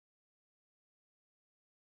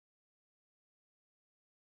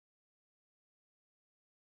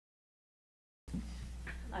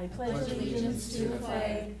I pledge allegiance to the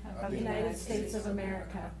flag of the United States of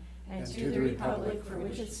America and to the republic for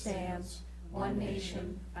which it stands, one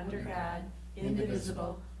nation, under God,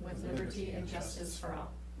 indivisible, with liberty and justice for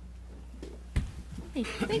all. Hey,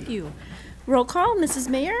 thank you. Roll call, Mrs.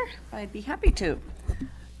 Mayer. I'd be happy to.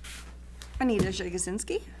 Anita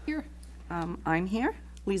Jagosinski. Here. I'm here.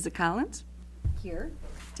 Lisa Collins. Here.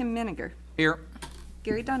 Tim Miniger. Here.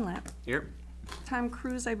 Gary Dunlap. Here. Tom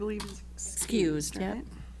Cruise, I believe, is Excused, yeah. right?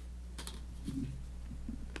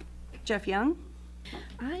 Jeff Young.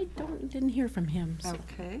 I didn't hear from him. So.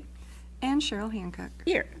 Okay. And Cheryl Hancock.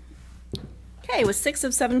 Here. Okay, with 6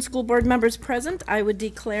 of 7 school board members present, I would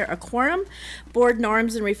declare a quorum. Board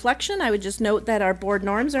norms and reflection, I would just note that our board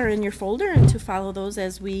norms are in your folder and to follow those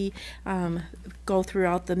as we go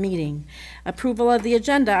throughout the meeting. Approval of the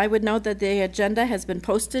agenda, I would note that the agenda has been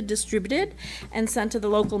posted, distributed, and sent to the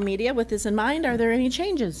local media. With this in mind, are there any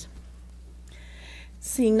changes?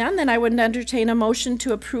 Seeing none, then I would entertain a motion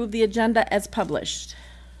to approve the agenda as published.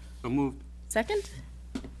 So moved. Second?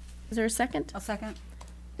 Is there a second? I'll second.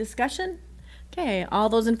 Discussion? Okay, all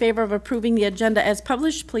those in favor of approving the agenda as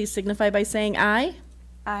published, please signify by saying aye.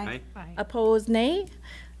 Aye. Opposed, nay.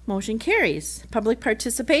 Motion carries. Public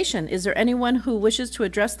participation. Is there anyone who wishes to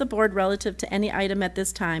address the board relative to any item at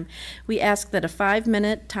this time? We ask that a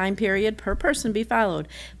 5-minute time period per person be followed.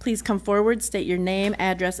 Please come forward, state your name,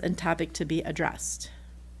 address, and topic to be addressed.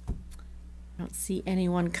 I don't see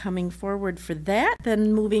anyone coming forward for that.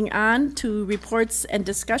 Then moving on to reports and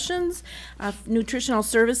discussions of nutritional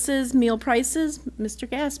services, meal prices, Mr.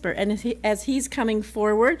 Gasper. And as he's coming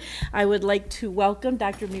forward, I would like to welcome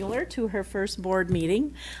Dr. Mueller to her first board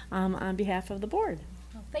meeting on behalf of the board.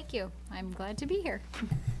 Well, thank you. I'm glad to be here.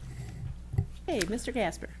 Hey, Mr.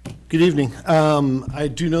 Gasper. Good evening. I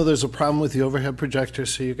do know there's a problem with the overhead projector,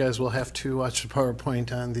 so you guys will have to watch the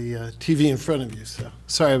PowerPoint on the TV in front of you, so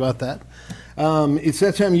sorry about that. It's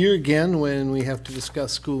that time of year again when we have to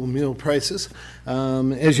discuss school meal prices.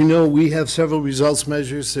 As you know, we have several results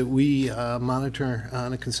measures that we monitor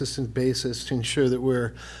on a consistent basis to ensure that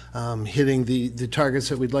we're hitting the targets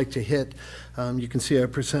that we'd like to hit. You can see our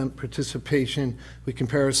percent participation. We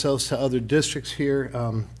compare ourselves to other districts here.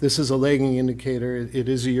 This is a lagging indicator. It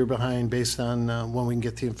is a year behind based on when we can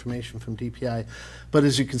get the information from DPI. But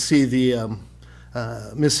as you can see, the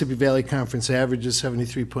Mississippi Valley Conference average is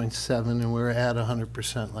 73.7, and we're at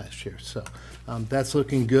 100% last year. So that's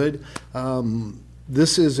looking good.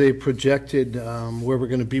 This is a projected where we're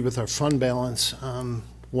going to be with our fund balance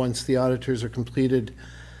once the auditors are completed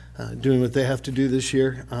doing what they have to do this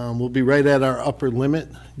year. We'll be right at our upper limit,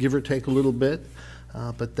 give or take a little bit,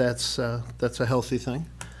 but that's a healthy thing.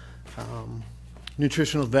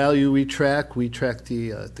 Nutritional value we track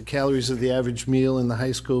the calories of the average meal in the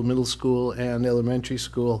high school, middle school, and elementary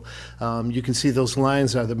school. You can see those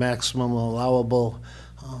lines are the maximum allowable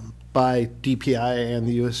by DPI and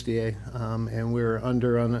the USDA, and we're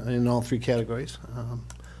under in all 3 categories,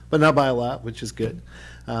 but not by a lot, which is good.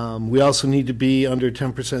 We also need to be under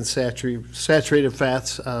 10% saturated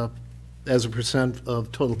fats as a percent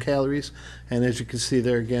of total calories, and as you can see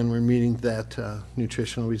there again, we're meeting that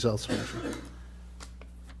nutritional results measure.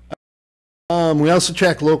 We also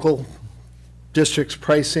track local districts'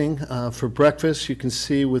 pricing for breakfast. You can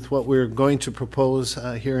see with what we're going to propose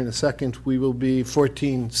here in a second, we will be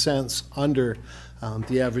 14 cents under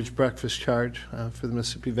the average breakfast charge for the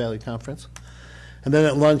Mississippi Valley Conference. And then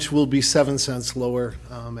at lunch, we'll be 7 cents lower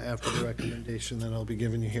after the recommendation that I'll be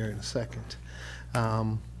giving you here in a second.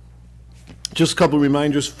 Just a couple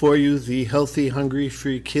reminders for you. The Healthy, Hungry,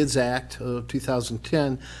 Free Kids Act of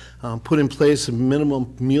 2010 put in place a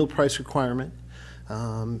minimum meal price requirement.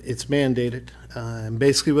 It's mandated. And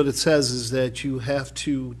basically what it says is that you have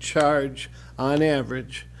to charge, on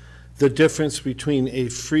average, the difference between a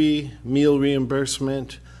free meal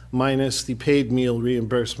reimbursement minus the paid meal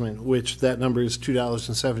reimbursement, which that number is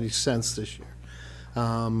 $2.70 this year.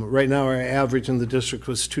 Right now our average in the district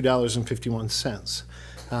was $2.51.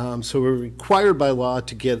 So we're required by law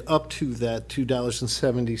to get up to that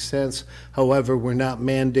 $2.70. However, we're not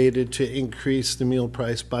mandated to increase the meal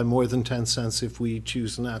price by more than 10 cents if we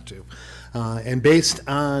choose not to. And based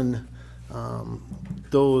on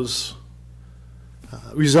those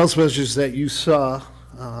results measures that you saw,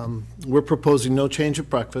 we're proposing no change of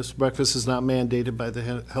breakfast. Breakfast is not mandated by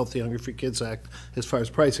the Healthy, Hungry, Free Kids Act as far as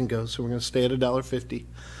pricing goes, so we're going to stay at $1.50.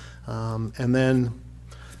 And then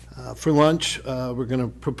for lunch, we're going to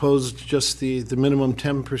propose just the minimum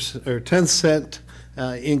 10% or 10-cent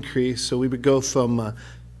increase. So we would go from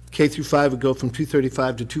K through 5 would go from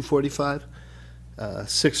 $2.35 to $2.45.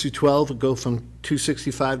 6 through 12 would go from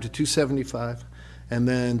 $2.65 to $2.75. and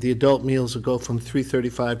then the adult meals will go from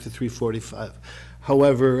 $335 to $345.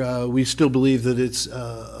 However, we still believe that it's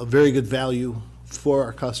a very good value for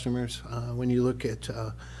our customers when you look at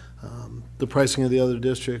the pricing of the other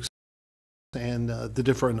districts and the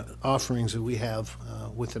different offerings that we have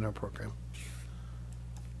within our program.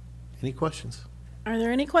 Any questions? Are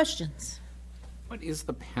there any questions? What is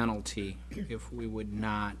the penalty if we would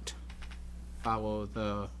not follow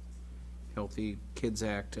the Healthy Kids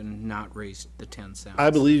Act and not raise the 10 cents? I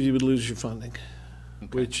believe you would lose your funding,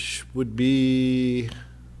 Okay. which would be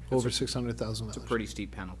over $600,000. It's a pretty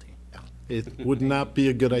steep penalty. It would not be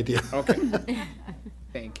a good idea. Okay.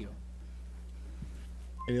 Thank you.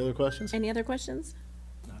 Any other questions? Any other questions?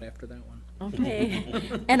 Not after that one. Okay.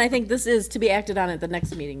 And I think this is to be acted on at the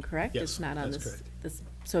next meeting, correct? Yes, It's not on that's this, correct.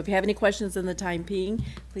 so if you have any questions in the time being,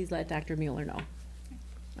 please let Dr. Mueller know.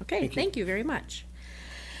 Okay, Thank you. thank you very much.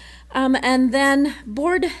 And then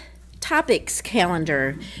board topics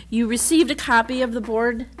calendar. You received a copy of the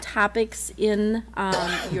board topics in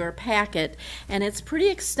your packet, and it's pretty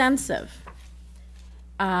extensive.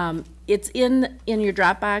 It's in your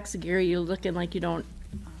Dropbox. Gary, you're looking like you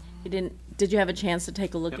didn't, did you have a chance to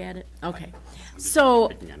take a look at it? Okay. So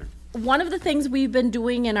one of the things we've been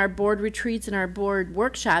doing in our board retreats and our board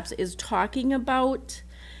workshops is talking about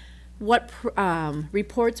what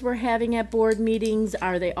reports we're having at board meetings.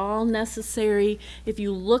 Are they all necessary? If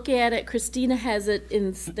you look at it, Christina has it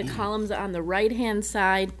in the columns on the right-hand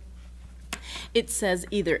side. It says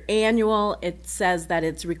either annual, it says that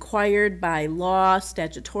it's required by law,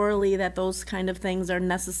 statutorily, that those kind of things are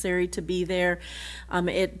necessary to be there.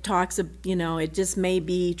 It talks, it just may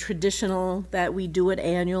be traditional that we do it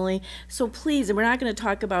annually. So please, and we're not going to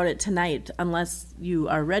talk about it tonight unless you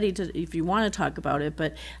are ready to, if you want to talk about it,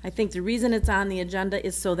 but I think the reason it's on the agenda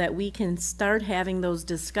is so that we can start having those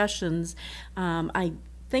discussions. I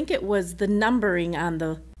think it was the numbering on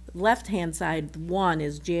the left-hand side, 1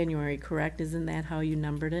 is January, correct? Isn't that how you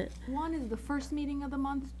numbered it? 1 is the first meeting of the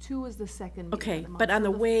month, 2 is the second meeting Okay, of the month. but on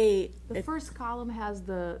So the way, The first column has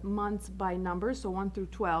the months by number, so 1 through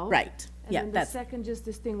 12. right, yeah, And then the that's second just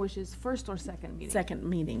distinguishes first or second meeting. second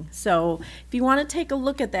meeting. So if you want to take a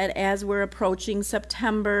look at that as we're approaching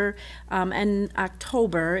September and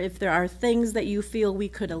October, if there are things that you feel we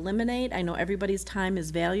could eliminate, I know everybody's time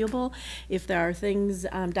is valuable. If there are things,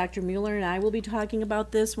 Dr. Mueller and I will be talking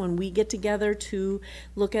about this when we get together to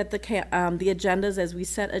look at the agendas as we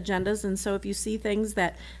set agendas. And so if you see things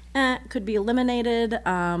that could be eliminated,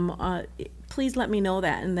 please let me know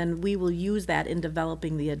that, and then we will use that in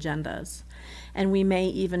developing the agendas. And we may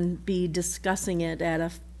even be discussing it at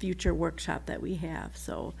a future workshop that we have.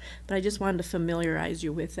 So, but I just wanted to familiarize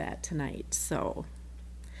you with that tonight. So,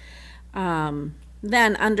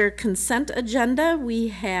 then under consent agenda, we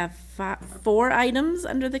have 4 items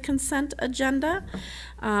under the consent agenda.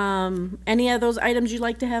 Any of those items you'd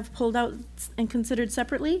like to have pulled out and considered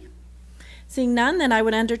separately? Seeing none, then I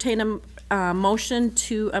would entertain a motion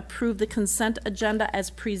to approve the consent agenda as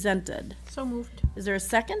presented. So moved. Is there a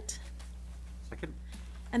second? Second.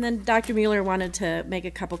 And then Dr. Mueller wanted to make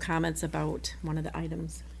a couple comments about one of the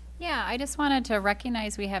items. Yeah, I just wanted to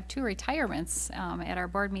recognize we have 2 retirements at our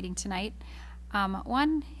board meeting tonight.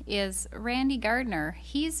 One is Randy Gardner.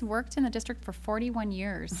 He's worked in the district for 41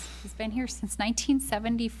 years. He's been here since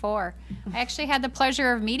 1974. I actually had the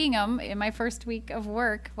pleasure of meeting him in my first week of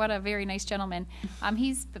work. What a very nice gentleman.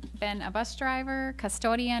 He's been a bus driver,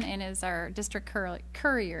 custodian, and is our district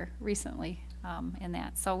courier recently in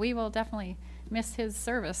that. So we will definitely miss his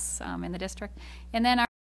service in the district. And then our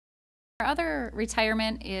other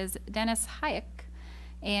retirement is Dennis Hayek.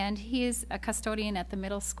 And he is a custodian at the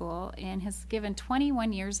middle school and has given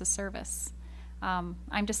 21 years of service. I'm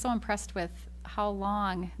just so impressed with how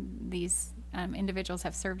long these individuals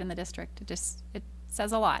have served in the district. It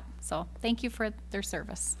says a lot. So thank you for their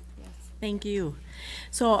service. Thank you.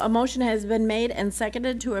 So a motion has been made and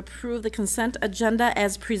seconded to approve the consent agenda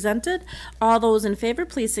as presented. All those in favor,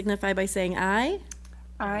 please signify by saying aye.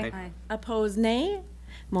 Aye. Opposed, nay.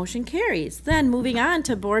 Motion carries. Then moving on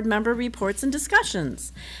to board member reports and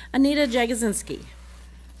discussions. Anita Jagosinski.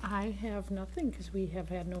 I have nothing because we have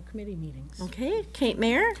had no committee meetings. Okay, Kate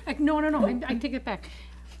Mayer. No, I take it back.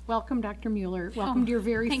 Welcome, Dr. Mueller. Welcome to your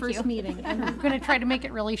very thank first you. meeting. I'm going to try to make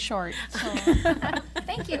it really short. So.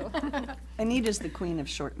 Thank you. Anita's the queen of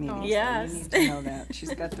short meetings. Yes. You need to know that.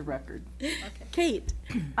 She's got the record. Kate.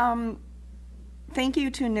 Thank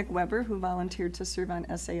you to Nick Weber, who volunteered to serve on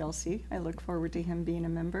SALC. I look forward to him being a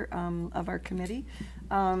member of our committee.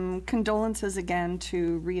 Condolences again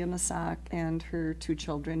to Ria Masak and her 2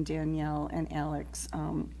 children, Danielle and Alex.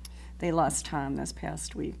 They lost Tom this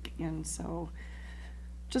past week, and so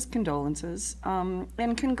just condolences.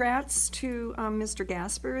 And congrats to Mr.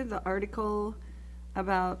 Gasper. The article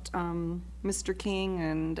about Mr. King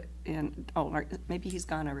and maybe he's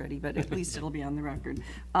gone already, but at least it'll be on the record,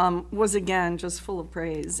 was again just full of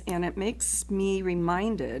praise. And it makes me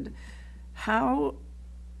reminded how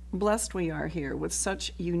blessed we are here with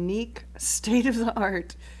such unique,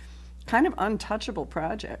 state-of-the-art, kind of untouchable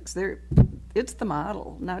projects. It's the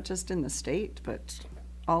model, not just in the state, but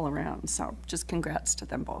all around. So just congrats to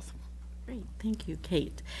them both. Great, thank you,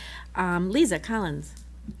 Kate. Lisa Collins.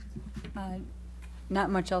 Not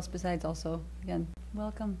much else besides also, again,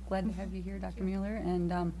 welcome. Glad to have you here, Dr. Mueller.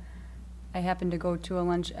 And I happened to go to a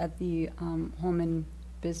lunch at the Holmen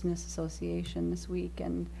Business Association this week,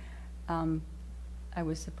 and I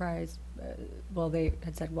was surprised. Well, they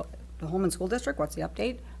had said, well, the Holmen School District, what's the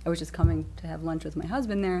update? I was just coming to have lunch with my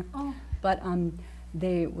husband there. Oh. But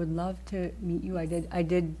they would love to meet you. I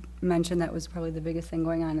did mention that was probably the biggest thing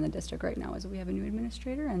going on in the district right now is that we have a new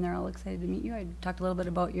administrator, and they're all excited to meet you. I talked a little bit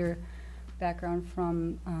about your background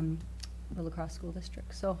from the La Crosse School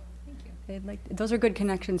District. So thank you. Those are good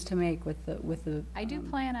connections to make with the. I do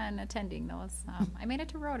plan on attending those. I made it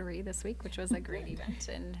to Rotary this week, which was a great event,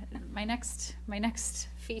 and my next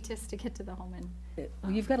feat is to get to the Holmen.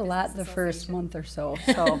 Well, you've got a lot the first month or so,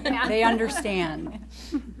 so they understand.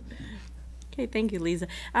 Okay, thank you, Lisa.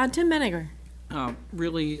 Tim Menninger.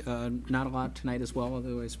 Really, not a lot tonight as well.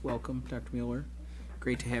 Otherwise, welcome, Dr. Mueller.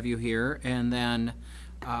 Great to have you here. And then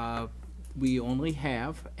we only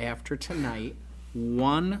have, after tonight,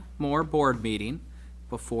 one more board meeting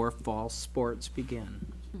before fall sports begin.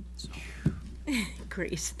 So.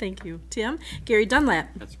 Great, thank you. Tim? Gary Dunlap.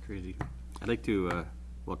 That's crazy. I'd like to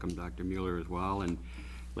welcome Dr. Mueller as well and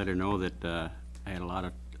let her know that I had a lot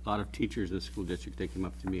of teachers in the school district that came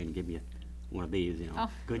up to me and give me one of these,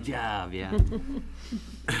 Good job, yeah.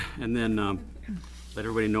 And then let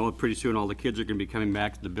everybody know pretty soon all the kids are going to be coming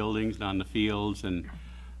back to the buildings and on the fields and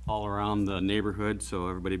all around the neighborhood, so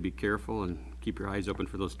everybody be careful and keep your eyes open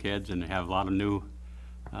for those kids, and have a lot of new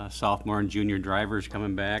sophomore and junior drivers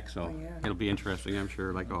coming back, so it'll be interesting, I'm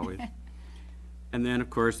sure, like always. And then, of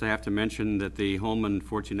course, I have to mention that the Holmen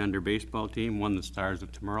 14 under baseball team won the Stars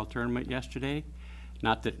of Tomorrow tournament yesterday.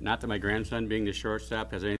 Not that my grandson being the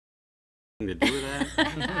shortstop has anything to do with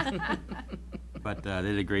that, but they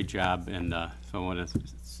did a great job, and so I want to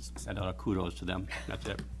send out a kudos to them. That's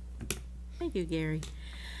it. Thank you, Gary.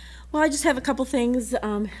 Well, I just have a couple things.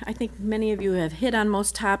 I think many of you have hit on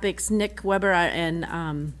most topics. Nick Weber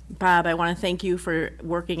and Bob, I want to thank you for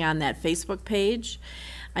working on that Facebook page.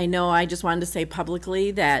 I know I just wanted to say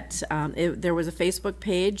publicly that there was a Facebook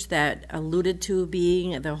page that alluded to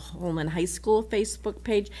being the Holmen High School Facebook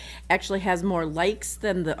page. Actually has more likes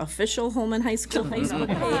than the official Holmen High School Facebook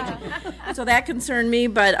page. So that concerned me,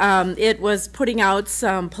 but it was putting out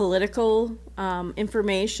some political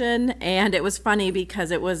information, and it was funny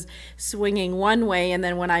because it was swinging one way, and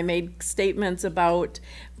then when I made statements about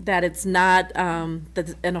that it's not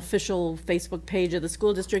an official Facebook page of the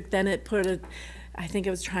school district, then it put I think it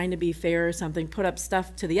was trying to be fair or something, put up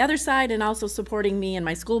stuff to the other side and also supporting me and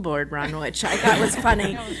my school board run, which I thought was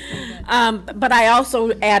funny. But I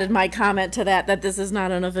also added my comment to that this is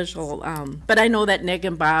not an official, but I know that Nick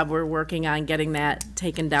and Bob were working on getting that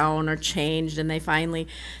taken down or changed, and they finally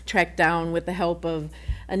tracked down with the help of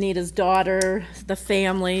Anita's daughter, the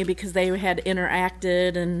family, because they had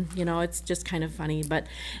interacted, and it's just kind of funny, but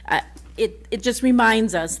it just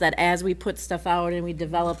reminds us that as we put stuff out and we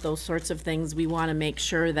develop those sorts of things, we want to make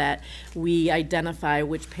sure that we identify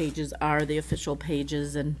which pages are the official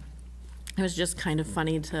pages, and it was just kind of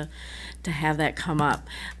funny to have that come up.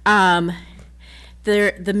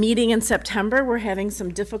 The meeting in September, we're having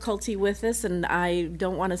some difficulty with this, and I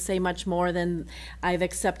don't want to say much more than I've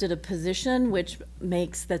accepted a position which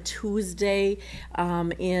makes the Tuesday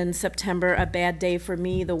in September a bad day for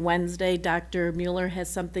me. The Wednesday, Dr. Mueller has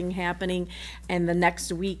something happening, and the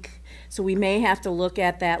next week. So we may have to look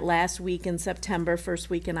at that last week in September,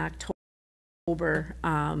 first week in October,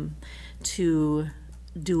 to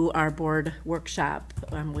do our board workshop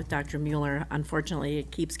with Dr. Mueller. Unfortunately,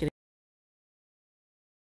 it keeps getting